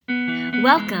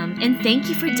Welcome, and thank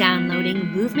you for downloading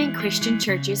Movement Christian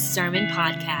Church's Sermon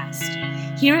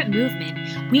Podcast. Here at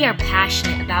Movement, we are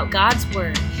passionate about God's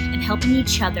Word and helping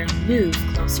each other move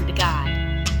closer to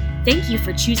God. Thank you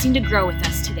for choosing to grow with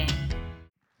us today.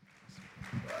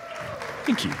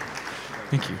 Thank you.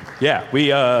 Yeah,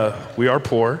 we are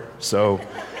poor, so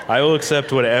I will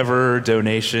accept whatever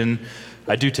donation.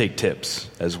 I do take tips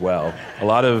as well. A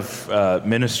lot of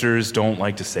ministers don't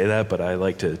like to say that, but I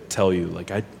like to tell you,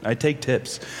 I take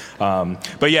tips.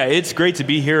 But yeah, it's great to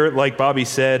be here. Like Bobby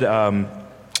said,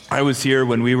 I was here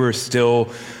when we were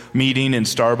still meeting in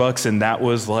Starbucks, and that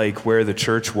was like where the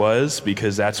church was,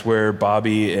 because that's where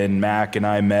Bobby and Mac and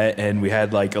I met, and we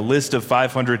had like a list of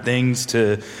 500 things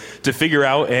to figure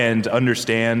out and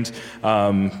understand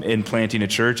in planting a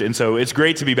church. And so it's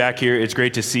great to be back here. It's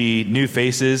great to see new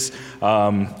faces.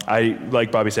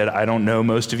 Like Bobby said, I don't know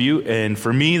most of you, and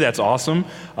for me that's awesome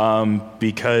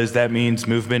because that means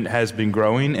Movement has been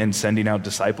growing and sending out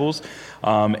disciples.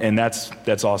 And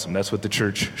that's awesome. That's what the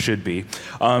church should be.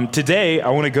 Today, I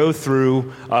want to go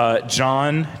through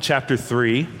John chapter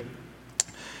 3.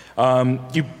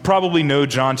 You probably know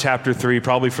John chapter 3,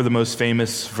 probably for the most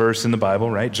famous verse in the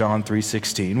Bible, right? John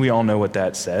 3:16. We all know what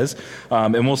that says,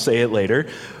 and we'll say it later.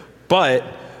 But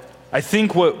I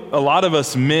think what a lot of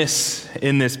us miss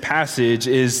in this passage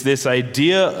is this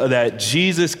idea that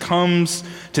Jesus comes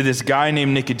to this guy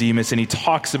named Nicodemus, and he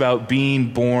talks about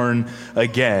being born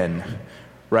again.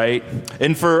 Right?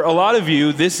 And for a lot of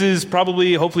you, this is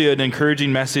probably, hopefully, an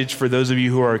encouraging message for those of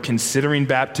you who are considering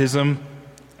baptism,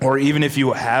 or even if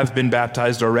you have been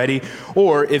baptized already,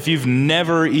 or if you've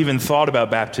never even thought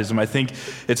about baptism. I think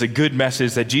it's a good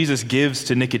message that Jesus gives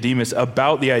to Nicodemus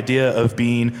about the idea of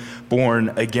being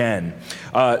born again.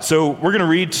 So we're going to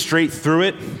read straight through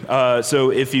it. So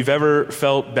if you've ever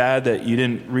felt bad that you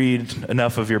didn't read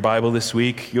enough of your Bible this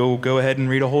week, you'll go ahead and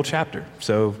read a whole chapter.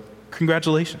 So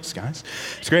congratulations, guys.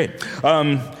 It's great.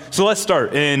 So let's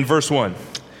start in verse 1.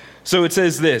 So it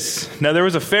says this: Now there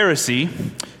was a Pharisee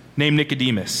named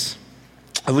Nicodemus,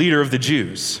 a leader of the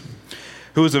Jews,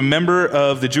 who was a member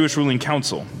of the Jewish ruling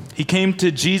council. He came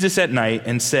to Jesus at night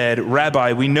and said,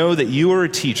 "Rabbi, we know that you are a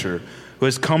teacher who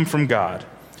has come from God.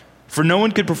 For no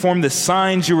one could perform the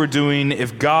signs you are doing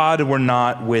if God were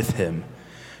not with him."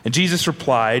 And Jesus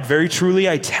replied, "Very truly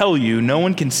I tell you, no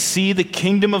one can see the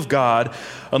kingdom of God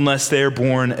unless they are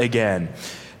born again."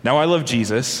 Now I love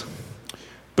Jesus,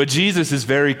 but Jesus is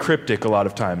very cryptic a lot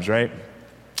of times, right?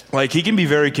 Like, he can be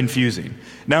very confusing.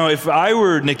 Now, if I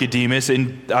were Nicodemus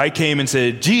and I came and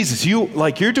said, "Jesus,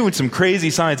 you're doing some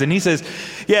crazy signs," and he says,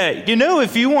 "Yeah,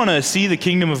 if you want to see the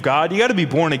kingdom of God, you got to be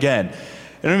born again."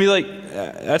 And I'd be like,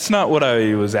 "That's not what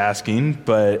I was asking,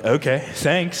 but okay,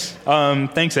 thanks.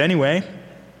 Thanks anyway."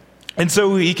 And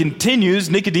so he continues.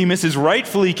 Nicodemus is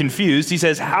rightfully confused. He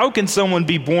says, "How can someone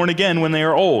be born again when they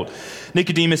are old?"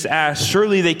 Nicodemus asks,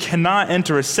 "Surely they cannot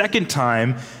enter a second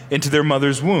time into their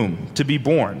mother's womb to be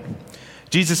born."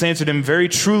 Jesus answered him, "Very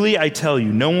truly I tell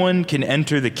you, no one can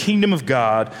enter the kingdom of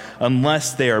God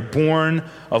unless they are born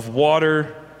of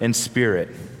water and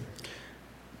spirit."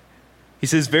 He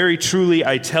says, "Very truly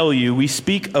I tell you, we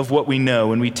speak of what we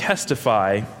know and we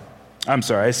testify." I'm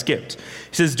sorry, I skipped.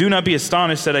 He says, "Do not be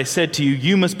astonished that I said to you,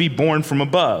 you must be born from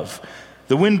above.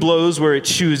 The wind blows where it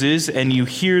chooses, and you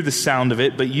hear the sound of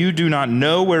it, but you do not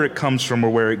know where it comes from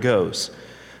or where it goes.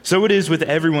 So it is with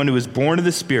everyone who is born of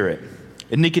the Spirit."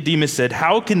 And Nicodemus said,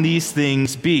 "How can these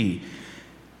things be?"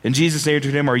 And Jesus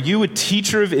answered him, "Are you a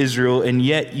teacher of Israel, and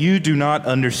yet you do not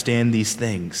understand these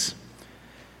things?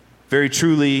 Very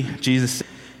truly," Jesus said,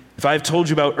 "if I have told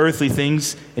you about earthly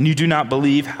things and you do not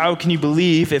believe, how can you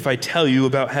believe if I tell you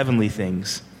about heavenly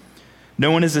things? No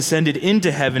one has ascended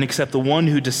into heaven except the one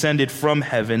who descended from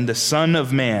heaven, the Son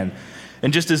of Man.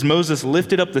 And just as Moses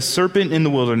lifted up the serpent in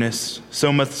the wilderness,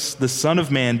 so must the Son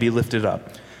of Man be lifted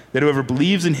up, that whoever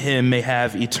believes in him may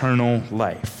have eternal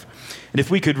life." And if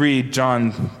we could read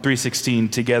John 3:16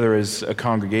 together as a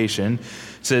congregation,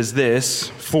 it says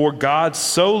this: "For God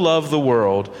so loved the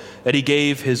world that he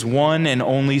gave his one and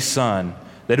only Son,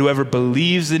 that whoever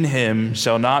believes in him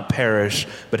shall not perish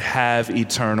but have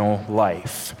eternal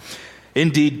life.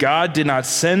 Indeed, God did not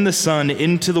send the Son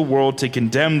into the world to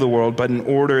condemn the world, but in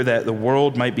order that the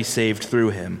world might be saved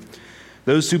through him.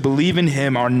 Those who believe in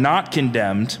him are not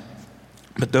condemned,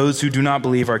 but those who do not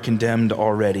believe are condemned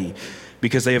already,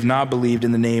 because they have not believed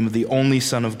in the name of the only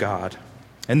Son of God.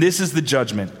 And this is the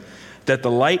judgment, that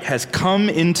the light has come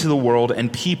into the world,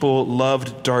 and people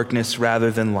loved darkness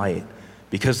rather than light,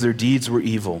 because their deeds were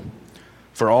evil.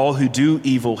 For all who do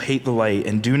evil hate the light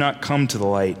and do not come to the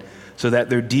light, so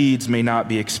that their deeds may not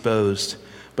be exposed.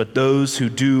 But those who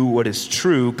do what is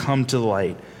true come to the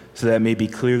light, so that it may be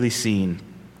clearly seen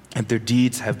that their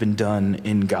deeds have been done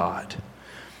in God.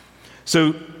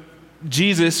 So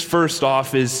Jesus, first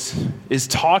off, is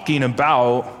talking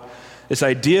about this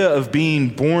idea of being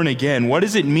born again. What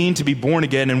does it mean to be born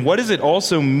again? And what does it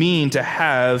also mean to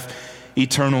have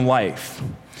eternal life?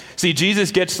 See,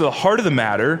 Jesus gets to the heart of the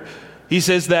matter. He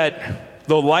says that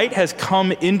the light has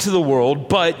come into the world,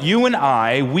 but you and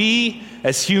I, we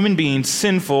as human beings,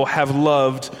 sinful, have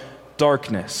loved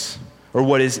darkness, or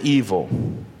what is evil.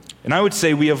 And I would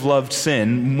say we have loved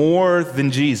sin more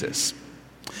than Jesus.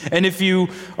 And if you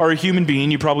are a human being,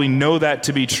 you probably know that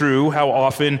to be true. How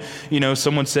often,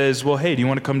 someone says, well, hey, do you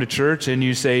want to come to church? And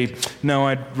you say, no,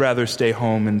 I'd rather stay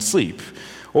home and sleep.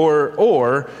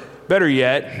 Or better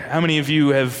yet, how many of you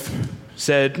have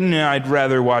said, no, I'd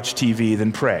rather watch TV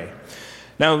than pray?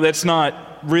 Now, that's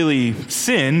not really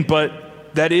sin,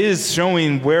 but that is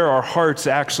showing where our hearts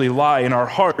actually lie. And our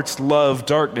hearts love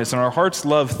darkness, and our hearts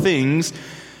love things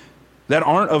that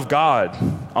aren't of God,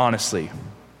 honestly.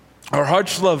 Our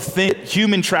hearts love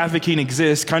human trafficking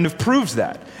exists kind of proves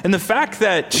that. And the fact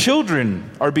that children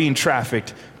are being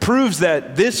trafficked proves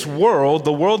that this world,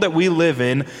 the world that we live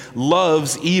in,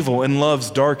 loves evil and loves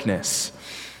darkness.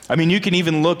 I mean, you can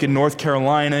even look in North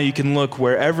Carolina, you can look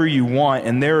wherever you want,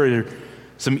 and there are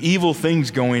some evil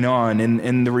things going on.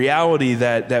 And the reality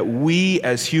that we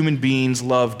as human beings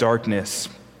love darkness.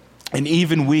 And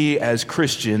even we as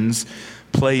Christians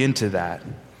play into that.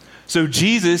 So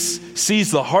Jesus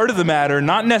sees the heart of the matter,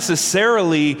 not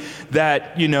necessarily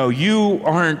that, you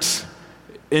aren't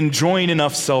enjoying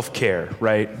enough self-care,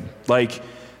 right? Like,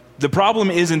 the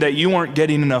problem isn't that you aren't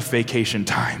getting enough vacation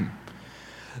time.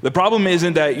 The problem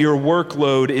isn't that your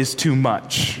workload is too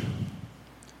much.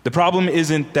 The problem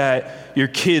isn't that your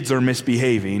kids are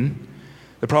misbehaving.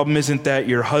 The problem isn't that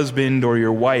your husband or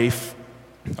your wife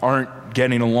aren't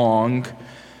getting along.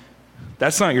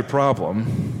 That's not your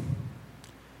problem.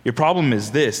 Your problem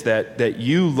is this, that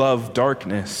you love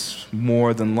darkness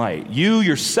more than light. You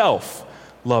yourself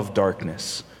love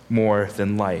darkness more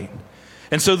than light.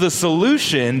 And so the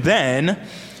solution then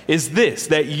is this,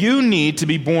 that you need to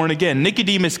be born again.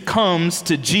 Nicodemus comes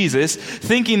to Jesus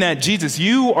thinking that, Jesus,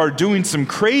 you are doing some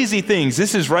crazy things.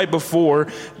 This is right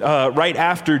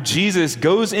after Jesus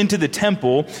goes into the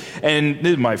temple, and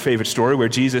this is my favorite story, where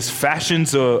Jesus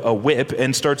fashions a whip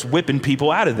and starts whipping people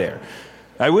out of there.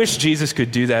 I wish Jesus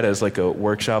could do that as like a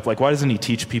workshop. Like, why doesn't he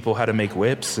teach people how to make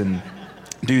whips and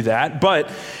do that?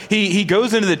 But he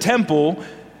goes into the temple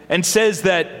and says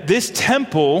that this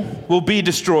temple will be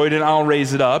destroyed and I'll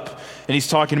raise it up. And he's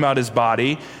talking about his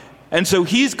body. And so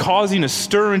he's causing a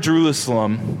stir in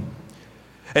Jerusalem.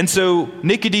 And so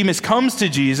Nicodemus comes to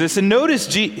Jesus. And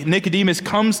notice Nicodemus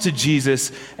comes to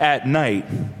Jesus at night.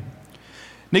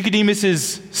 Nicodemus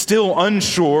is still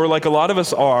unsure, like a lot of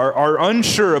us are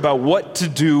unsure about what to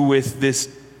do with this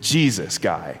Jesus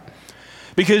guy.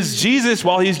 Because Jesus,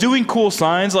 while he's doing cool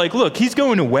signs, like, look, he's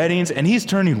going to weddings and he's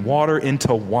turning water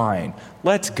into wine.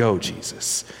 Let's go,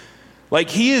 Jesus. Like,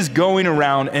 he is going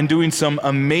around and doing some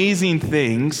amazing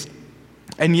things,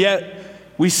 and yet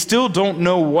we still don't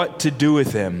know what to do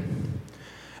with him.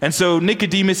 And so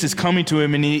Nicodemus is coming to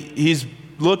him, and he's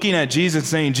looking at Jesus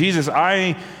saying, Jesus,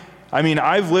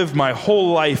 I've lived my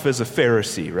whole life as a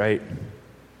Pharisee, right?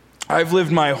 I've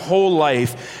lived my whole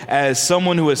life as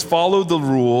someone who has followed the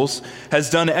rules, has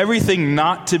done everything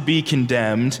not to be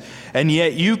condemned, and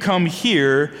yet you come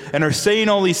here and are saying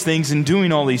all these things and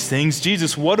doing all these things.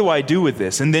 Jesus, what do I do with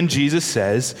this? And then Jesus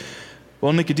says,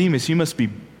 well, Nicodemus, you must be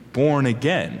born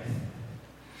again.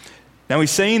 Now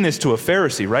he's saying this to a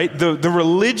Pharisee, right? The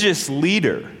religious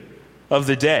leader of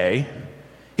the day.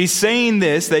 He's saying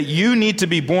this, that you need to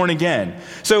be born again.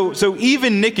 So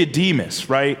even Nicodemus,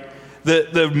 right?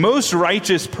 The most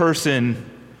righteous person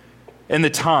in the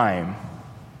time,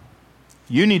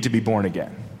 you need to be born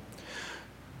again.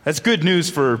 That's good news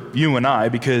for you and I,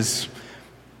 because,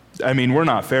 we're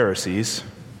not Pharisees.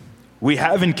 We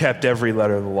haven't kept every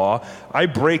letter of the law. I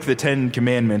break the 10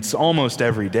 Commandments almost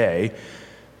every day.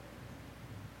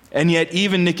 And yet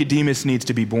even Nicodemus needs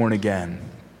to be born again.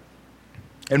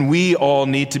 And we all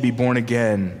need to be born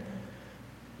again.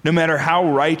 No matter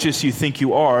how righteous you think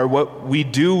you are, what we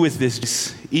do with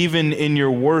this, even in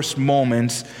your worst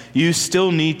moments, you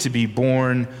still need to be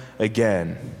born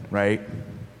again, right?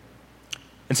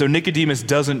 And so Nicodemus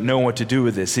doesn't know what to do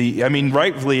with this.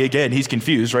 Rightfully, again, he's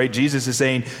confused, right? Jesus is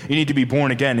saying, you need to be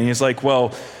born again. And he's like,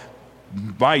 well,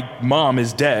 my mom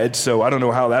is dead, so I don't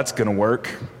know how that's going to work.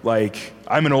 Like,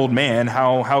 I'm an old man.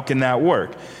 How can that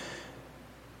work?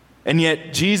 And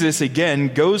yet Jesus,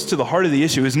 again, goes to the heart of the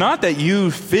issue. It's not that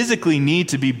you physically need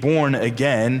to be born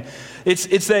again.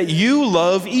 It's that you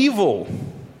love evil.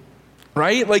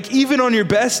 right? Like even on your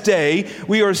best day,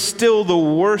 we are still the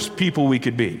worst people we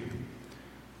could be.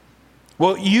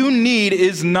 What you need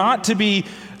is not to be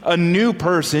a new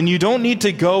person. You don't need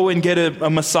to go and get a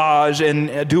massage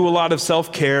and do a lot of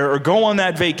self-care or go on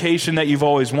that vacation that you've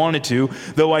always wanted to,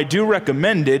 though I do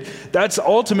recommend it. That's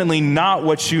ultimately not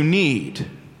what you need.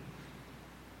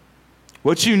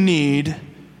 What you need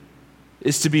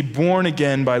is to be born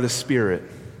again by the Spirit.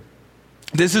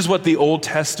 This is what the Old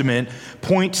Testament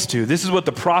points to. This is what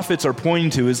the prophets are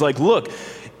pointing to, is like, look,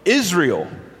 Israel,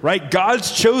 right?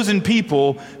 God's chosen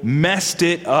people messed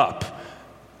it up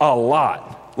a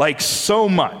lot, like so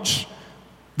much.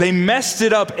 They messed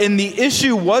it up, and the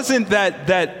issue wasn't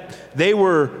that they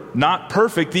were not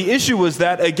perfect. The issue was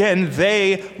that, again,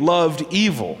 they loved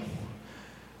evil.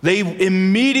 They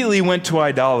immediately went to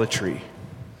idolatry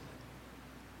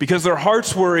because their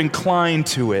hearts were inclined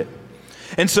to it.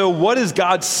 And so what does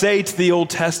God say to the Old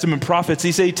Testament prophets?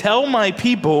 He say, tell my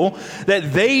people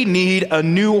that they need a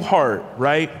new heart,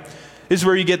 right? This is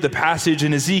where you get the passage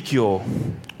in Ezekiel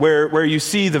where you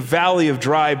see the valley of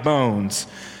dry bones.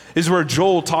 This is where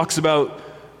Joel talks about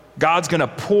God's going to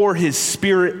pour his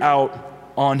Spirit out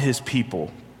on his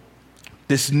people.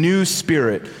 This new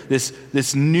spirit,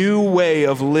 this new way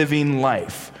of living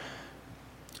life.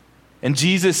 And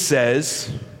Jesus says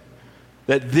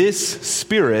that this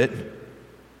Spirit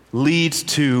leads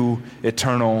to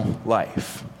eternal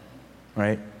life,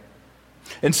 right?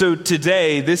 And so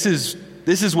today, this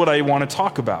is what I want to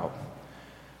talk about.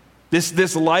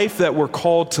 This life that we're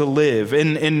called to live.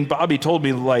 And Bobby told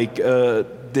me, like,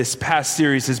 this past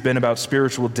series has been about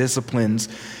spiritual disciplines.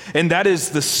 And that is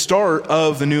the start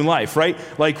of the new life, right?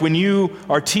 Like when you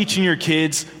are teaching your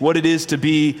kids what it is to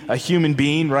be a human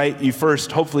being, right? You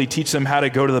first hopefully teach them how to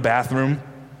go to the bathroom,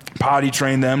 potty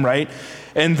train them, right?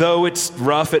 And though it's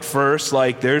rough at first,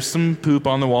 like there's some poop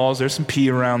on the walls, there's some pee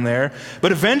around there,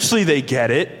 but eventually they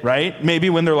get it, right? Maybe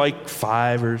when they're like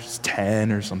 5 or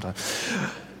 10 or something.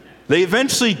 They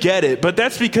eventually get it, but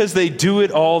that's because they do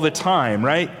it all the time,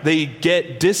 right? They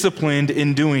get disciplined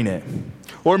in doing it.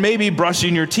 Or maybe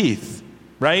brushing your teeth,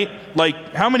 right?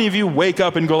 Like how many of you wake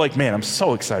up and go like, man, I'm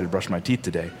so excited to brush my teeth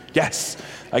today. Yes,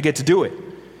 I get to do it.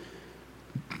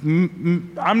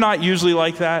 I'm not usually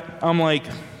like that. I'm like,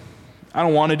 I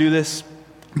don't want to do this,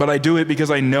 but I do it because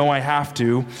I know I have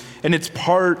to. And it's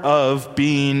part of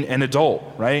being an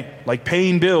adult, right? Like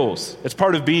paying bills. It's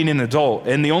part of being an adult.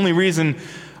 And the only reason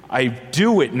I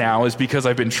do it now is because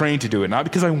I've been trained to do it. Not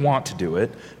because I want to do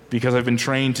it, because I've been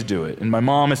trained to do it. And my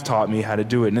mom has taught me how to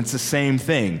do it. And it's the same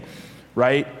thing,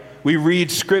 right? We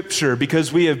read Scripture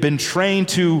because we have been trained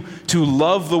to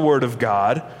love the Word of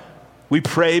God. We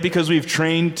pray because we've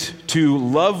trained to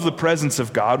love the presence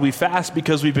of God. We fast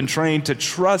because we've been trained to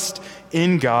trust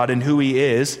in God and who He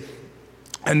is.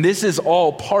 And this is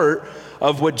all part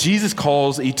of what Jesus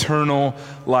calls eternal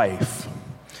life.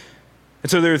 And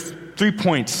so there are 3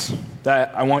 points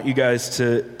that I want you guys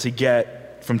to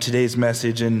get from today's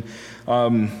message. And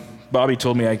Bobby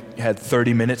told me I had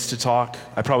 30 minutes to talk.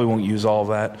 I probably won't use all of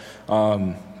that.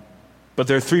 But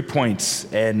there are 3 points,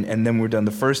 and then we're done.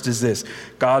 The first is this: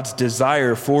 God's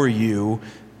desire for you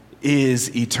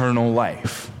is eternal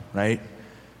life, right?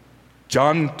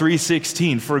 John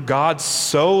 3:16, for God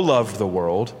so loved the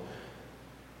world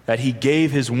that he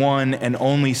gave his one and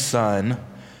only Son,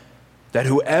 that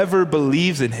whoever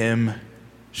believes in him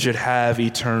should have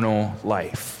eternal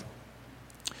life.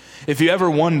 If you ever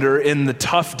wonder in the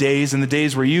tough days, in the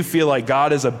days where you feel like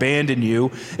God has abandoned you,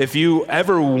 if you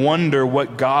ever wonder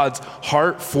what God's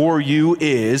heart for you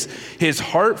is, his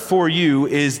heart for you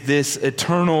is this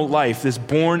eternal life, this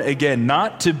born again,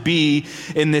 not to be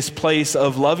in this place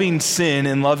of loving sin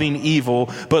and loving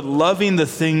evil, but loving the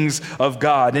things of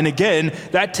God. And again,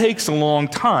 that takes a long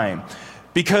time,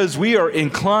 because we are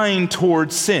inclined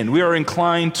towards sin. We are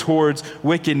inclined towards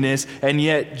wickedness, and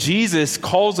yet Jesus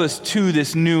calls us to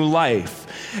this new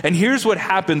life. And here's what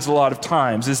happens a lot of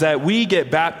times, is that we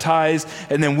get baptized,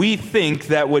 and then we think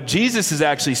that what Jesus is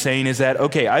actually saying is that,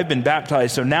 okay, I've been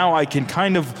baptized, so now I can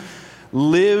kind of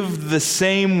live the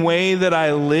same way that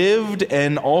I lived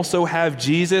and also have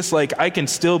Jesus. Like, I can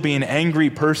still be an angry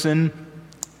person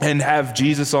and have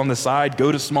Jesus on the side,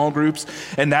 go to small groups,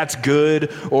 and that's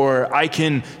good. Or I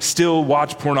can still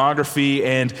watch pornography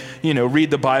and, read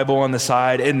the Bible on the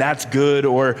side, and that's good.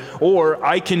 Or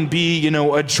I can be,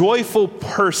 a joyful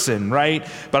person, right?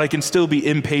 But I can still be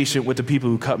impatient with the people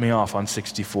who cut me off on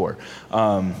 64.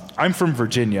 I'm from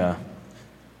Virginia.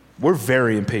 We're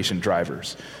very impatient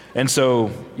drivers. And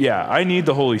so, yeah, I need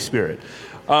the Holy Spirit.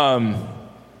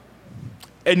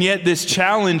 And yet this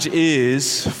challenge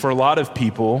is, for a lot of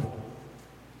people,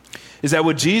 is that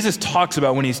what Jesus talks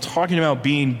about when he's talking about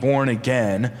being born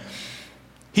again,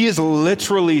 he is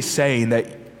literally saying that,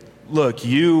 look,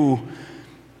 you're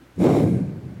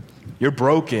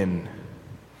broken,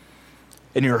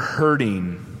 and you're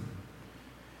hurting,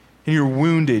 and you're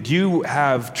wounded. You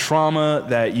have trauma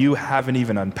that you haven't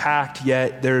even unpacked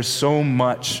yet. There's so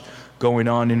much going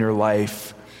on in your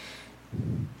life.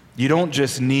 You don't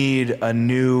just need a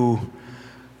new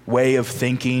way of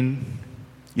thinking.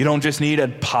 You don't just need a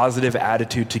positive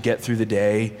attitude to get through the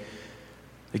day.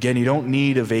 Again, you don't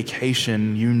need a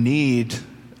vacation. You need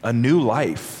a new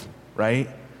life, right?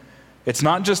 It's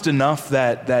not just enough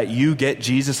that you get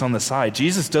Jesus on the side.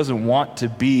 Jesus doesn't want to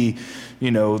be,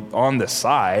 on the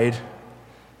side.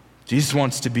 Jesus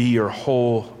wants to be your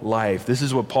whole life. This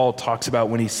is what Paul talks about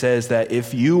when he says that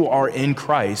if you are in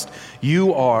Christ,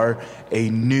 you are a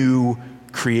new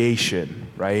creation,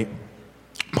 right?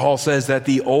 Paul says that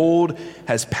the old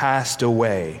has passed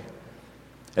away.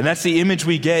 And that's the image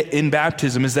we get in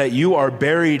baptism, is that you are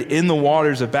buried in the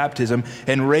waters of baptism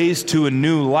and raised to a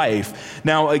new life.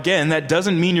 Now, again, that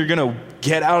doesn't mean you're going to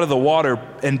get out of the water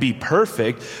and be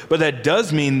perfect, but that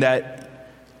does mean that,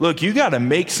 look, you got to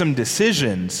make some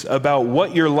decisions about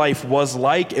what your life was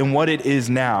like and what it is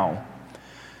now.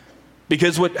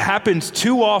 Because what happens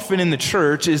too often in the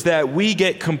church is that we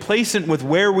get complacent with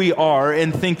where we are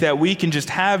and think that we can just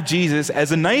have Jesus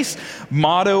as a nice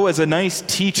motto, as a nice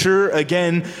teacher.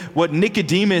 Again, what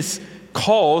Nicodemus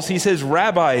calls, he says,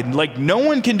 Rabbi, like no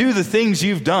one can do the things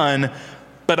you've done,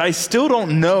 but I still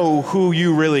don't know who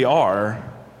you really are.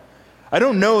 I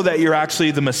don't know that you're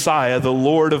actually the Messiah, the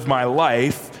Lord of my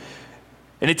life.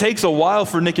 And it takes a while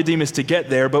for Nicodemus to get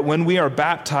there, but when we are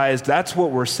baptized, that's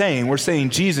what we're saying. We're saying,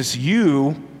 Jesus,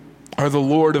 you are the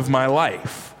Lord of my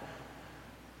life.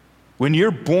 When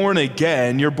you're born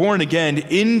again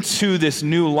into this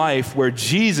new life where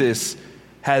Jesus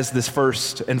has this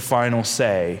first and final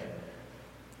say.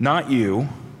 Not you,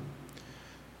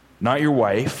 not your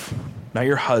wife, not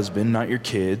your husband, not your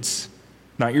kids,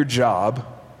 not your job,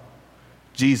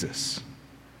 Jesus.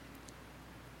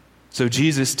 So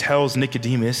Jesus tells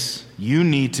Nicodemus, you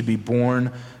need to be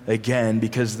born again,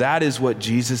 because that is what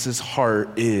Jesus'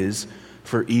 heart is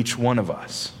for each one of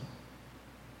us.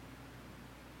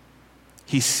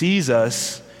 He sees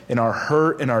us in our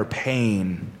hurt and our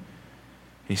pain.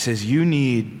 He says, you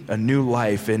need a new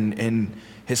life. And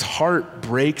his heart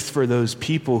breaks for those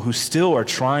people who still are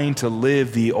trying to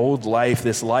live the old life,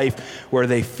 this life where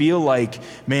they feel like,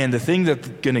 man, the thing that's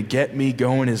going to get me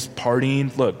going is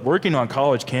partying. Look, working on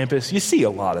college campus, you see a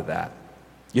lot of that.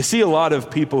 You see a lot of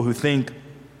people who think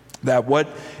that what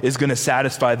is going to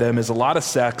satisfy them is a lot of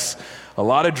sex, a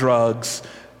lot of drugs,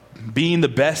 being the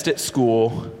best at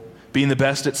school, being the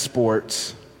best at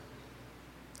sports.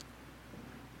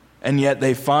 And yet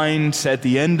they find at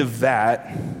the end of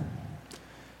that,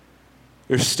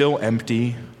 they're still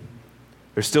empty.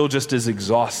 They're still just as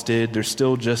exhausted. They're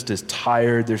still just as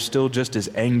tired. They're still just as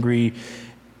angry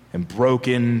and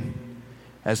broken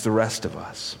as the rest of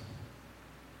us.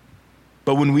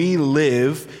 But when we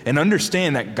live and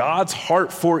understand that God's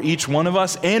heart for each one of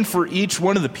us and for each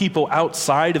one of the people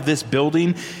outside of this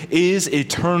building is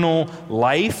eternal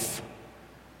life,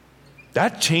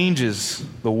 that changes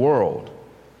the world.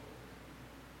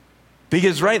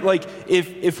 Because, right, like,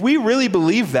 if we really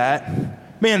believe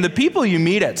that, man, the people you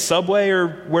meet at Subway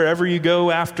or wherever you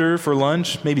go after for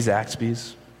lunch, maybe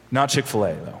Zaxby's, not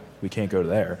Chick-fil-A, though. We can't go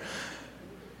there.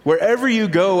 Wherever you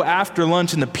go after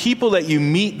lunch and the people that you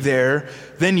meet there,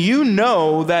 then you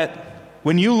know that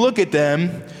when you look at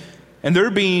them and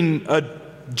they're being a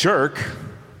jerk,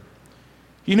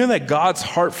 you know that God's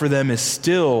heart for them is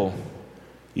still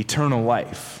eternal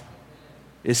life,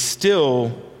 is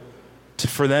still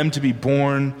for them to be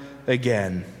born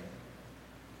again.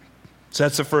 So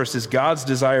that's the first, is God's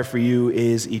desire for you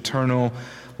is eternal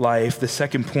life. The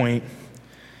second point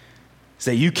is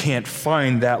that you can't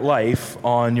find that life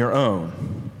on your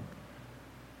own,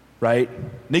 right?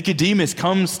 Nicodemus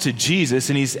comes to Jesus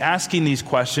and he's asking these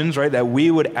questions, right, that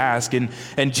we would ask. And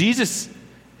Jesus,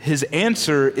 his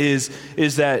answer is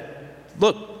that,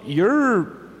 look,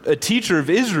 you're a teacher of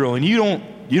Israel and you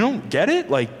don't get it?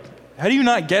 Like, how do you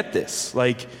not get this?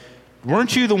 Like,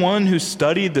 weren't you the one who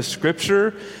studied the scripture?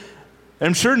 And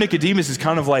I'm sure Nicodemus is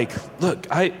kind of like, look,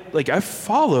 I've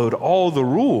followed all the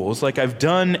rules. Like, I've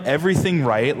done everything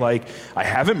right. Like, I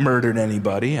haven't murdered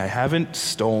anybody. I haven't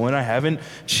stolen. I haven't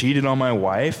cheated on my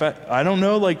wife. I don't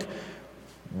know,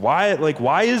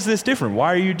 why is this different?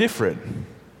 Why are you different?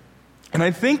 And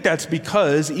I think that's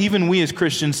because even we as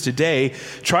Christians today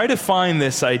try to find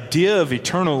this idea of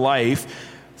eternal life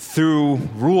through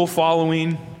rule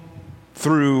following,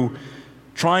 through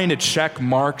trying to check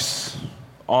marks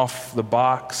off the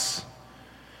box,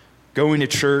 going to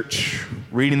church,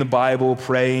 reading the Bible,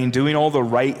 praying, doing all the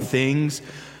right things,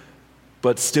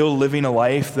 but still living a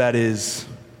life that is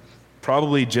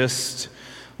probably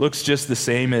looks just the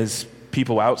same as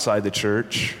people outside the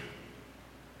church.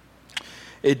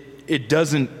 It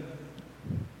doesn't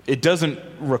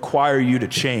require you to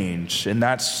change, and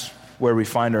that's where we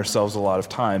find ourselves a lot of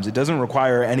times. It doesn't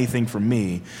require anything from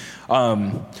me.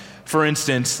 For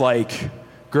instance, like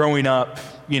growing up,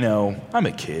 I'm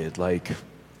a kid. Like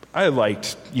I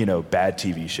liked, bad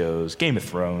TV shows, Game of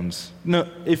Thrones. No,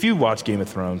 if you watch Game of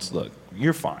Thrones, look,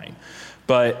 you're fine.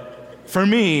 But for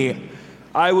me,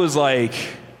 I was like,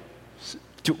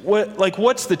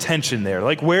 what's the tension there?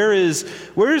 Like, where is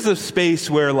the space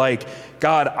where, like,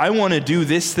 God, I want to do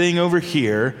this thing over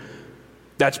here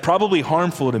that's probably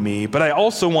harmful to me, but I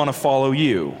also want to follow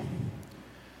you?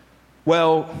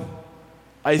 Well,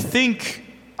 I think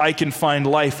I can find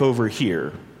life over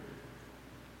here.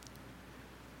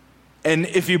 And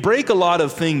if you break a lot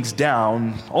of things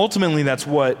down, ultimately that's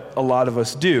what a lot of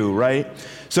us do, right?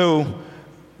 So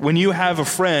when you have a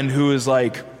friend who is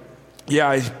like, yeah,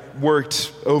 I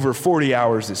worked over 40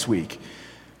 hours this week,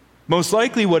 most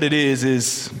likely what it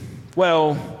is,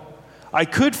 well, I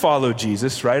could follow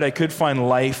Jesus, right? I could find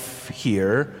life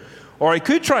here, or I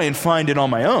could try and find it on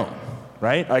my own,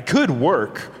 right? I could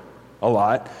work a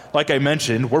lot. Like I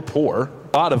mentioned, we're poor,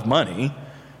 a lot of money,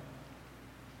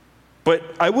 but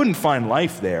I wouldn't find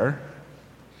life there.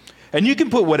 And you can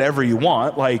put whatever you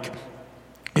want. Like,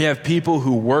 you have people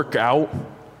who work out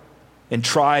and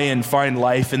try and find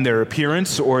life in their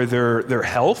appearance or their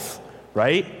health,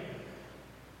 right?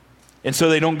 And so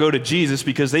they don't go to Jesus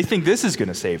because they think this is going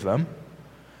to save them.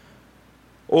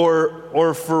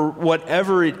 Or for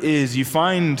whatever it is, you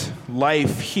find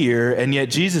life here, and yet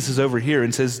Jesus is over here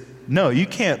and says, no, you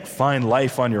can't find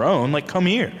life on your own. Like, come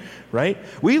here, right?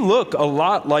 We look a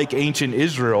lot like ancient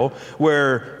Israel,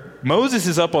 where Moses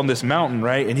is up on this mountain,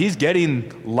 right? And he's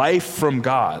getting life from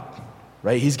God,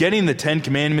 right? He's getting the 10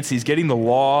 Commandments. He's getting the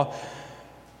law.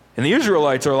 And the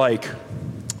Israelites are like,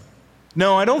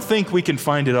 no, I don't think we can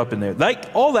find it up in there.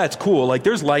 Like, all that's cool. Like,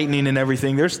 there's lightning and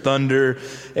everything. There's thunder.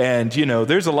 And,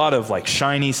 there's a lot of, like,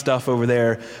 shiny stuff over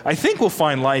there. I think we'll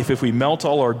find life if we melt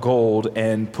all our gold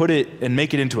and put it and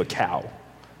make it into a cow.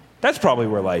 That's probably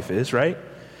where life is, right?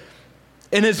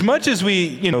 And as much as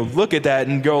we, look at that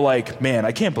and go like, man,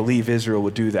 I can't believe Israel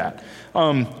would do that.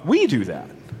 We do that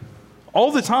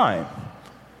all the time.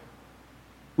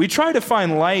 We try to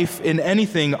find life in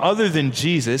anything other than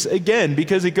Jesus, again,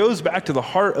 because it goes back to the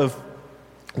heart of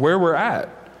where we're at.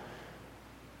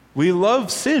 We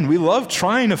love sin. We love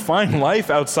trying to find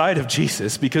life outside of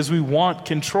Jesus because we want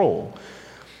control.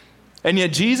 And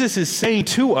yet Jesus is saying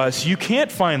to us, you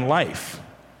can't find life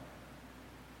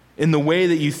in the way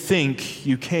that you think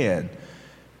you can.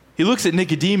 He looks at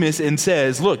Nicodemus and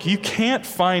says, look, you can't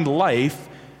find life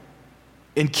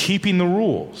in keeping the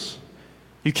rules.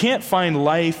 You can't find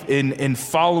life in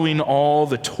following all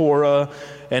the Torah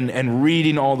and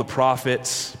reading all the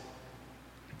prophets.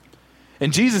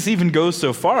 And Jesus even goes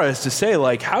so far as to say,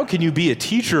 like, how can you be a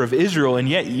teacher of Israel and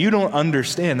yet you don't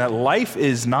understand that life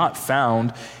is not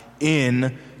found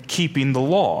in keeping the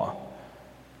law?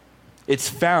 It's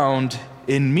found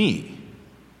in me.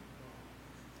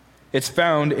 It's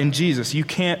found in Jesus. You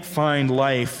can't find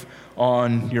life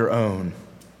on your own.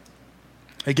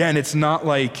 Again, it's not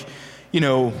like,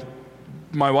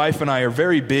 my wife and I are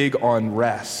very big on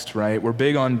rest, right? We're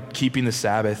big on keeping the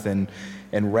Sabbath and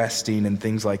resting and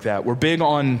things like that. We're big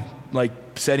on, like,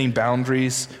 setting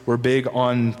boundaries. We're big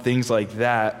on things like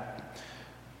that.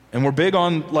 And we're big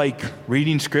on, like,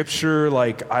 reading scripture.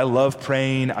 Like, I love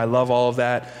praying. I love all of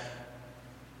that.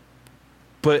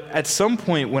 But at some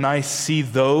point when I see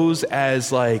those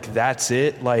as, like, that's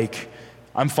it, like,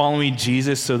 I'm following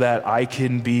Jesus so that I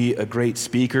can be a great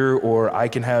speaker or I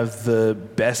can have the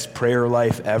best prayer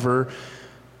life ever,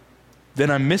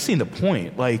 then I'm missing the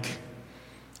point. Like,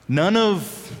 none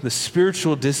of the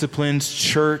spiritual disciplines,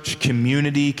 church,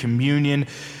 community, communion,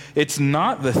 it's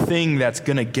not the thing that's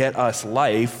going to get us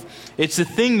life. It's the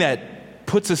thing that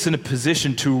puts us in a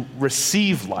position to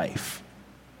receive life,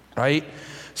 right?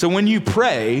 So when you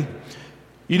pray,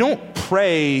 you don't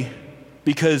pray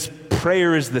because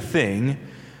prayer is the thing.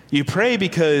 You pray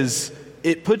because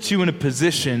it puts you in a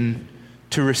position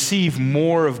to receive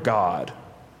more of God.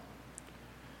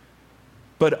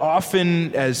 But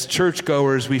often as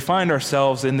churchgoers, we find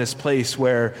ourselves in this place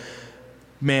where,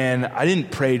 man, I didn't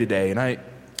pray today, and I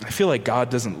feel like God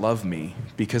doesn't love me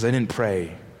because I didn't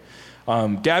pray.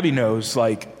 Gabby knows,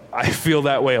 like, I feel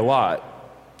that way a lot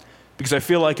because I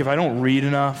feel like if I don't read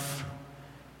enough,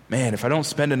 man, if I don't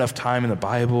spend enough time in the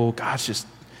Bible, he's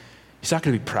not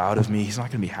going to be proud of me. He's not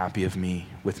going to be happy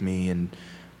with me.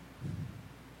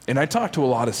 And I talk to a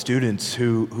lot of students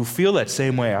who feel that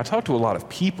same way. I talk to a lot of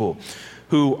people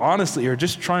who honestly are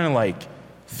just trying to like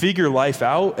figure life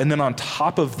out. And then on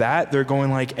top of that, they're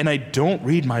going like, and I don't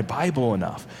read my Bible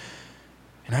enough.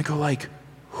 And I go like,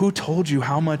 who told you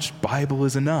how much Bible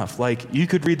is enough? Like, you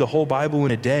could read the whole Bible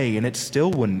in a day and it still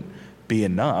wouldn't be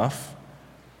enough,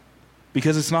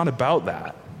 because it's not about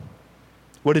that.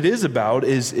 What it is about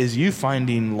is you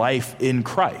finding life in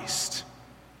Christ,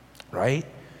 right?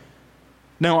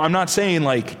 Now, I'm not saying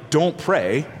like don't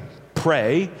pray,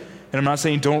 and I'm not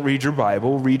saying don't read your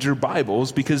Bible, read your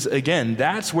Bibles, because again,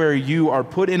 that's where you are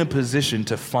put in a position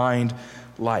to find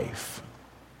life.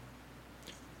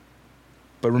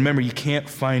 But remember, you can't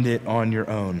find it on your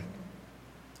own.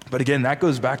 But again, that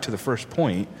goes back to the first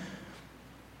point.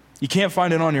 You can't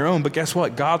find it on your own, but guess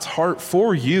what? God's heart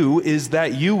for you is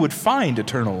that you would find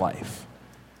eternal life.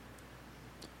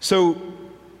 So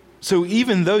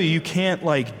even though you can't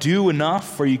like do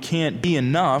enough or you can't be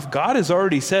enough, God has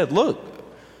already said, look,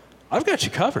 I've got you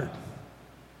covered.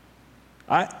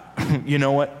 You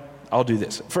know what? I'll do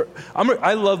this.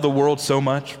 I love the world so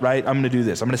much, right? I'm going to do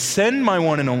this. I'm going to send my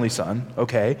one and only Son,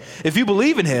 okay? If you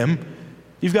believe in him,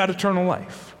 you've got eternal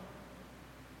life.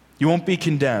 You won't be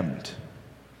condemned.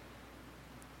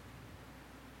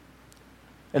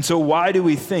 And so why do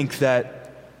we think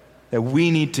that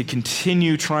we need to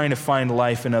continue trying to find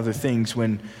life in other things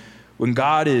when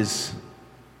God is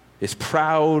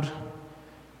proud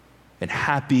and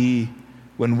happy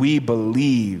when we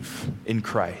believe in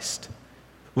Christ?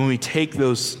 When we take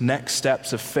those next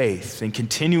steps of faith and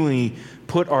continually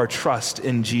put our trust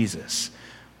in Jesus.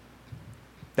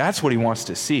 That's what he wants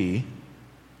to see.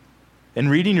 And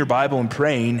reading your Bible and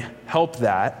praying help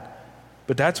that,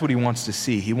 but that's what he wants to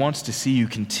see. He wants to see you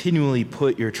continually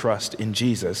put your trust in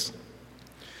Jesus,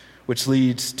 which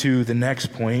leads to the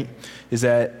next point, is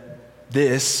that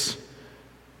this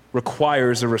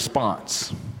requires a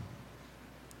response.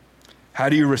 How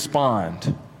do you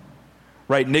respond?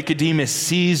 Right, Nicodemus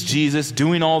sees Jesus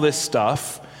doing all this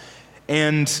stuff,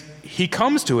 and he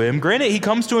comes to him. Granted, he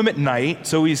comes to him at night,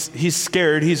 so he's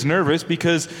scared, he's nervous,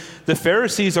 because the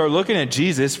Pharisees are looking at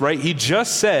Jesus, right? He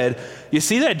just said, you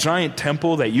see that giant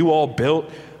temple that you all built?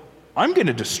 I'm going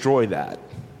to destroy that,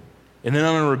 and then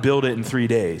I'm going to rebuild it in 3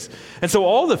 days. And so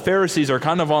all the Pharisees are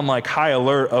kind of on like high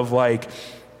alert of like,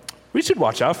 we should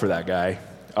watch out for that guy,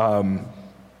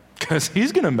 because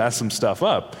he's going to mess some stuff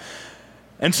up.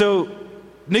 And so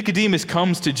Nicodemus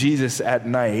comes to Jesus at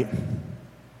night,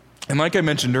 and like I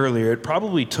mentioned earlier, it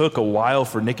probably took a while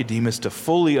for Nicodemus to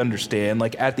fully understand.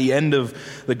 Like at the end of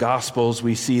the Gospels,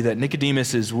 we see that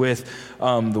Nicodemus is with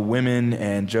the women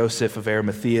and Joseph of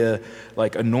Arimathea,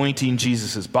 like anointing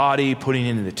Jesus' body, putting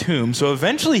it in the tomb. So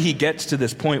eventually he gets to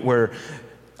this point where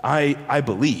I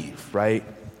believe, right?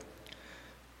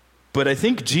 But I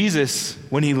think Jesus,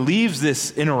 when he leaves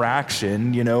this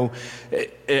interaction,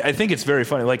 I think it's very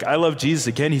funny. Like, I love Jesus.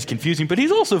 Again, he's confusing, but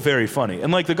he's also very funny.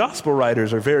 And, like, the gospel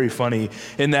writers are very funny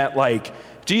in that, like,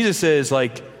 Jesus says,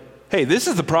 like, hey, this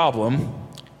is the problem.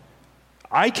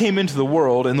 I came into the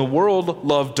world, and the world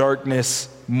loved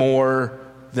darkness more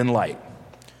than light.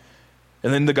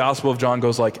 And then the Gospel of John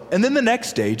goes like, and then the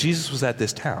next day, Jesus was at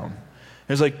this town. And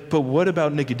it's like, but what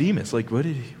about Nicodemus? Like, what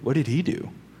did he do?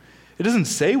 It doesn't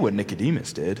say what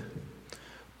Nicodemus did,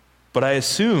 but I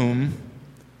assume,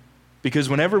 because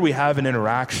whenever we have an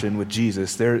interaction with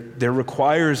Jesus, there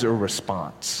requires a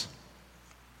response.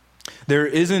 There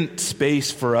isn't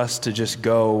space for us to just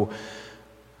go,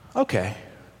 okay,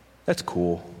 that's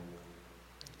cool.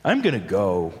 I'm going to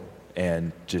go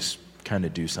and just kind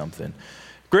of do something.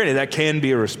 Granted, that can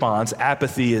be a response.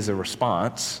 Apathy is a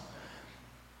response,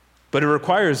 but it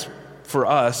requires for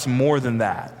us more than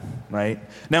that, right?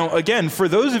 Now, again, for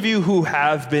those of you who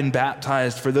have been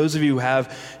baptized, for those of you who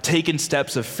have taken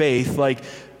steps of faith, like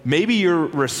maybe your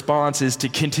response is to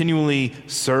continually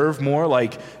serve more,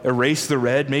 like erase the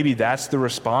red. Maybe that's the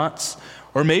response.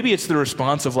 Or maybe it's the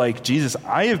response of like, Jesus,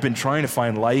 I have been trying to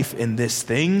find life in this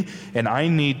thing, and I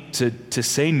need to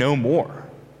say no more.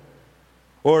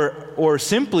 Or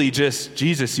simply just,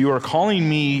 Jesus, you are calling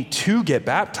me to get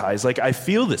baptized. Like, I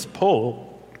feel this pull,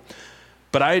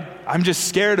 but I'm just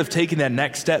scared of taking that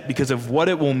next step because of what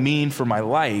it will mean for my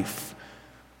life.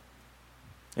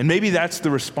 And maybe that's the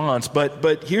response.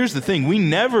 But here's the thing. We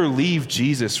never leave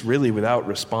Jesus really without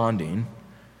responding.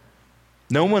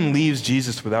 No one leaves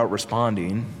Jesus without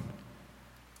responding.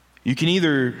 You can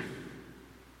either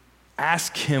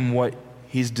ask him what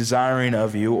he's desiring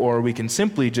of you, or we can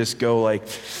simply just go like,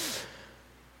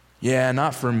 yeah,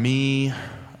 not for me.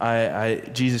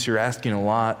 Jesus, you're asking a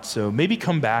lot, so maybe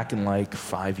come back in like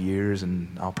 5 years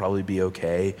and I'll probably be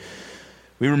okay.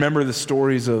 We remember the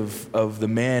stories of the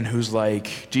man who's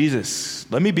like, Jesus,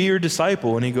 let me be your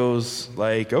disciple. And he goes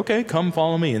like, okay, come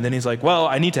follow me. And then he's like, well,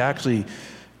 I need to actually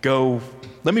go.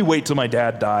 Let me wait till my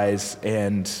dad dies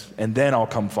and then I'll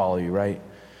come follow you, right?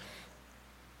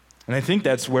 And I think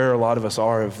that's where a lot of us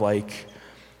are, of like,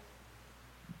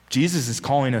 Jesus is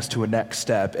calling us to a next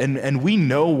step, and we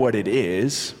know what it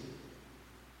is,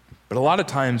 but a lot of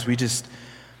times we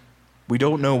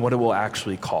don't know what it will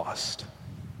actually cost.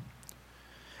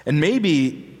 And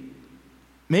maybe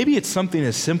it's something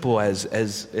as simple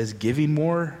as giving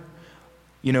more.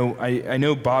 You know, I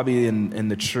know Bobby and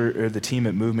the church or the team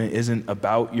at Movement isn't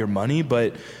about your money,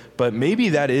 but maybe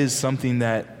that is something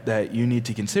that you need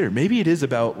to consider. Maybe it is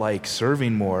about like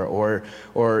serving more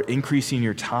or increasing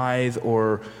your tithe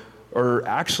or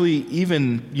actually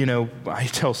even, you know, I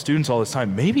tell students all this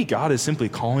time, maybe God is simply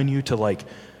calling you to like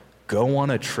go on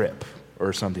a trip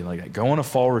or something like that. Go on a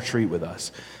fall retreat with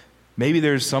us. Maybe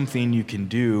there's something you can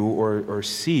do or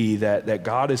see that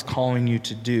God is calling you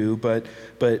to do, but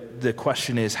the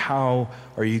question is, how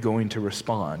are you going to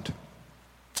respond?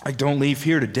 Like, don't leave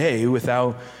here today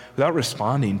without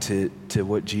responding to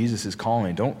what Jesus is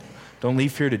calling. Don't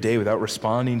leave here today without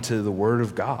responding to the Word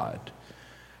of God.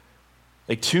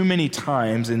 Like, too many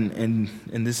times, and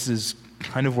this is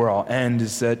kind of where I'll end,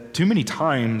 is that too many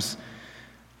times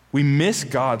we miss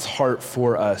God's heart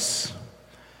for us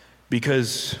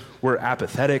because we're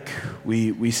apathetic.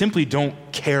 We simply don't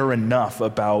care enough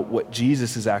about what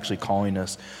Jesus is actually calling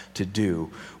us to do.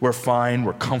 We're fine.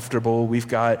 We're comfortable. We've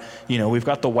got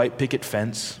the white picket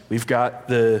fence. We've got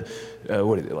the,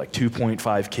 what is it, like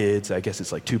 2.5 kids. I guess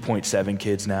it's like 2.7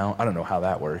 kids now. I don't know how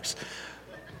that works.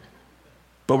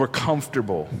 But we're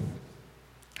comfortable.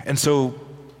 And so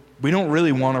we don't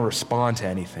really want to respond to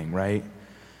anything, right?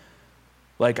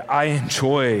 Like, I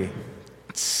enjoy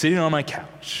sitting on my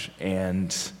couch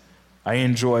and I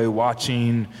enjoy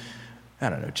watching, I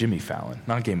don't know, Jimmy Fallon.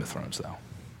 Not Game of Thrones, though.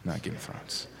 Not Game of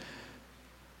Thrones.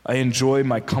 I enjoy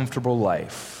my comfortable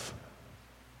life.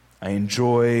 I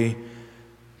enjoy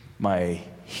my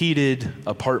heated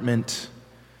apartment,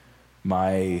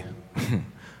 my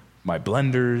my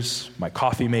blenders, my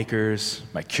coffee makers,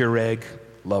 my Keurig.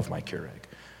 Love my Keurig.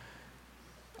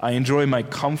 I enjoy my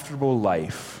comfortable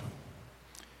life.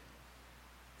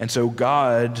 And so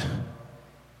God,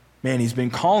 man, he's been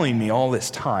calling me all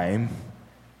this time,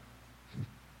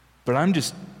 but I'm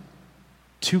just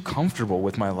too comfortable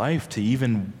with my life to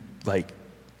even like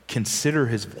consider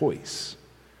his voice.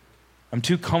 I'm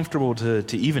too comfortable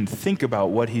to even think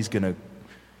about what he's going to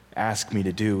ask me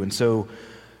to do. And so,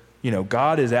 you know,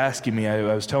 God is asking me,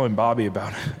 I was telling Bobby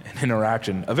about an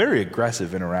interaction, a very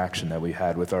aggressive interaction that we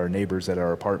had with our neighbors at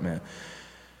our apartment.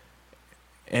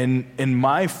 And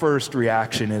my first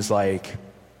reaction is like,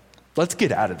 let's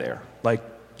get out of there. Like,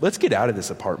 let's get out of this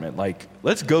apartment. Like,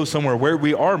 let's go somewhere where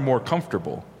we are more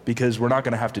comfortable because we're not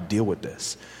going to have to deal with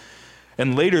this.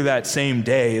 And later that same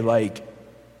day, like,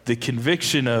 the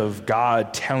conviction of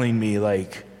God telling me,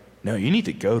 like, no, you need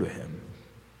to go to him.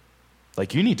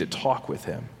 Like, you need to talk with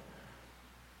him.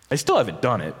 I still haven't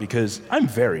done it because I'm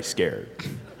very scared.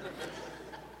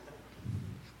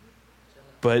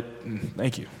 But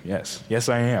thank you. Yes,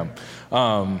 I am.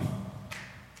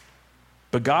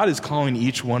 But God is calling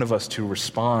each one of us to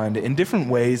respond in different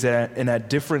ways and at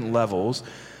different levels.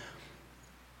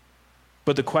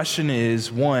 But the question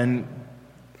is, one,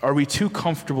 are we too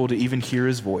comfortable to even hear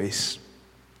his voice?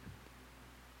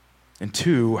 And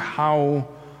two, how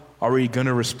are we going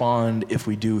to respond if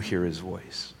we do hear his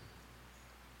voice?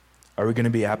 Are we going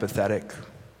to be apathetic?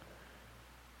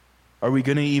 Are we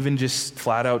going to even just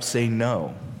flat out say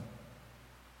no?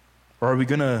 Or are we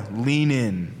going to lean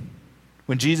in?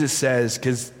 When Jesus says,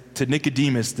 because to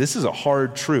Nicodemus, this is a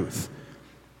hard truth.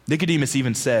 Nicodemus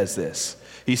even says this.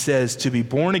 He says, to be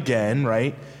born again,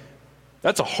 right?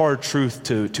 That's a hard truth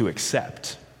to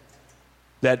accept.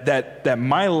 That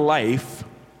my life,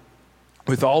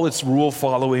 with all its rule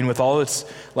following, with all its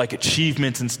like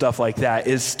achievements and stuff like that,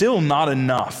 is still not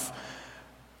enough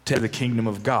to the kingdom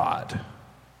of God.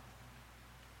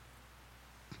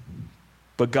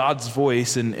 But God's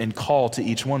voice and call to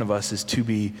each one of us is to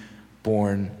be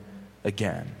born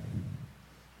again.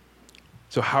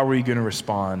 So how are you going to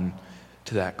respond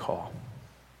to that call?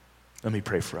 Let me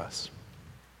pray for us.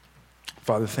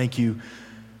 Father, thank you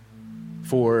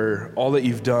for all that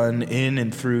you've done in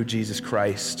and through Jesus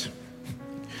Christ.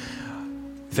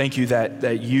 Thank you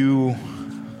that you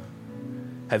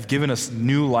have given us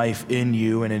new life in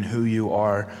you and in who you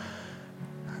are.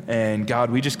 And God,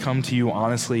 we just come to you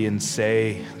honestly and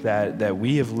say that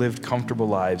we have lived comfortable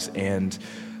lives, and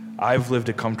I've lived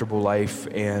a comfortable life,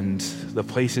 and the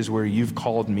places where you've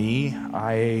called me,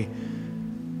 I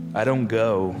don't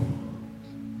go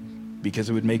because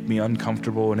it would make me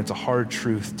uncomfortable, and it's a hard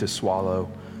truth to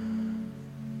swallow.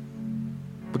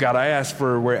 But God, I ask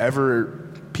for wherever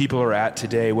people are at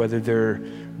today, whether they're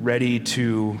ready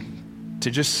to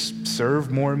just serve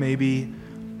more maybe,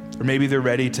 or maybe they're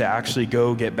ready to actually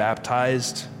go get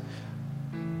baptized.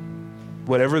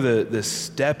 Whatever the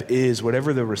step is,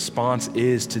 whatever the response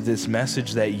is to this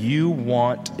message that you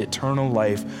want eternal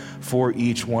life for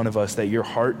each one of us, that your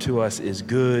heart to us is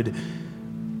good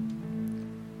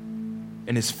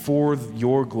and is for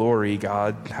your glory,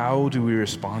 God, how do we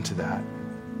respond to that?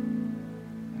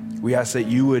 We ask that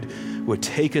you would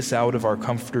take us out of our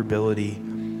comfortability,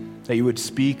 that you would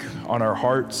speak on our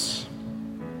hearts,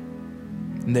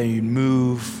 and that you'd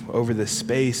move over this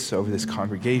space, over this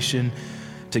congregation,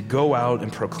 to go out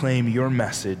and proclaim your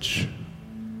message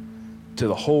to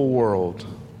the whole world.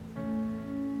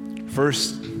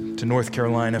 First to North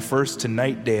Carolina, first to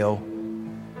Knightdale,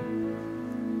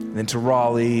 then to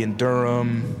Raleigh and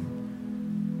Durham,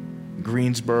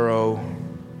 Greensboro,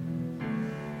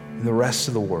 and the rest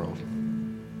of the world.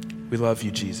 We love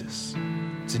you, Jesus.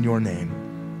 It's in your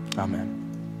name. Amen.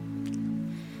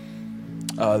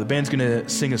 The band's gonna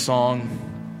sing a song.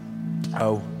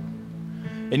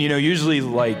 And usually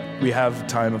we have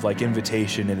time of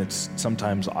invitation, and it's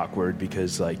sometimes awkward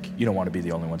because you don't want to be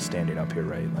the only one standing up here,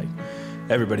 right?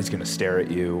 Everybody's gonna stare at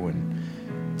you and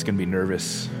it's gonna be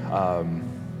nervous.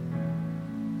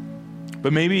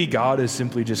 But maybe God is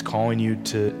simply just calling you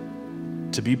to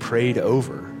be prayed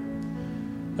over.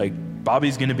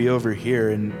 Bobby's gonna be over here,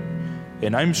 and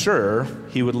I'm sure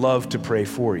he would love to pray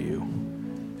for you.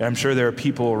 And I'm sure there are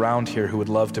people around here who would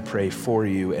love to pray for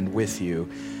you and with you.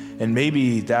 And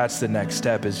maybe that's the next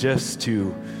step, is just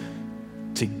to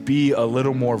be a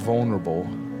little more vulnerable.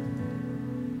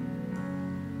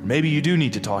 Maybe you do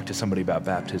need to talk to somebody about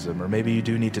baptism, or maybe you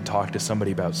do need to talk to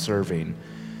somebody about serving.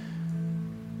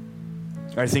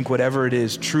 I think whatever it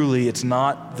is, truly, it's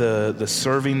not the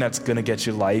serving that's going to get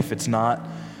you life. It's not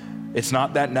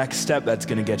that next step that's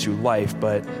going to get you life,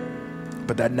 but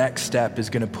that next step is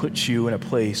going to put you in a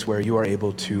place where you are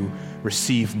able to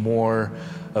receive more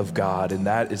of God, and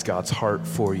that is God's heart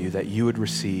for you, that you would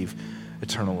receive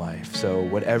eternal life. So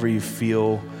whatever you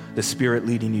feel the Spirit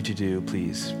leading you to do,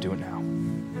 please do it now.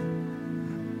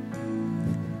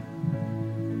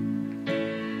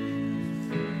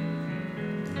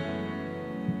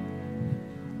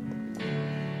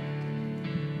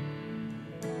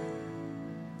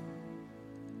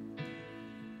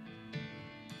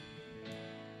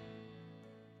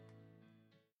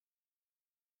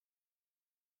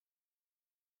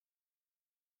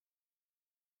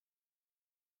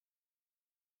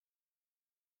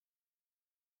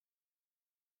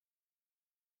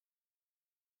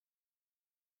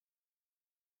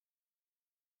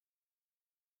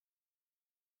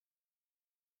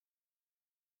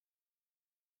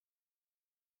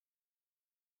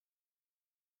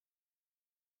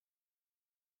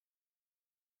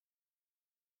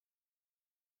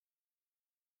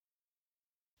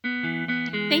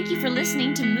 Thank you for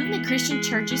listening to Movement Christian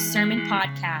Church's Sermon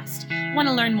Podcast. Want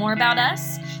to learn more about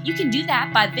us? You can do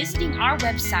that by visiting our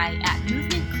website at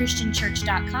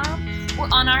movementchristianchurch.com or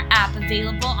on our app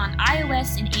available on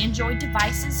iOS and Android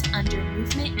devices under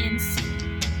Movement NC.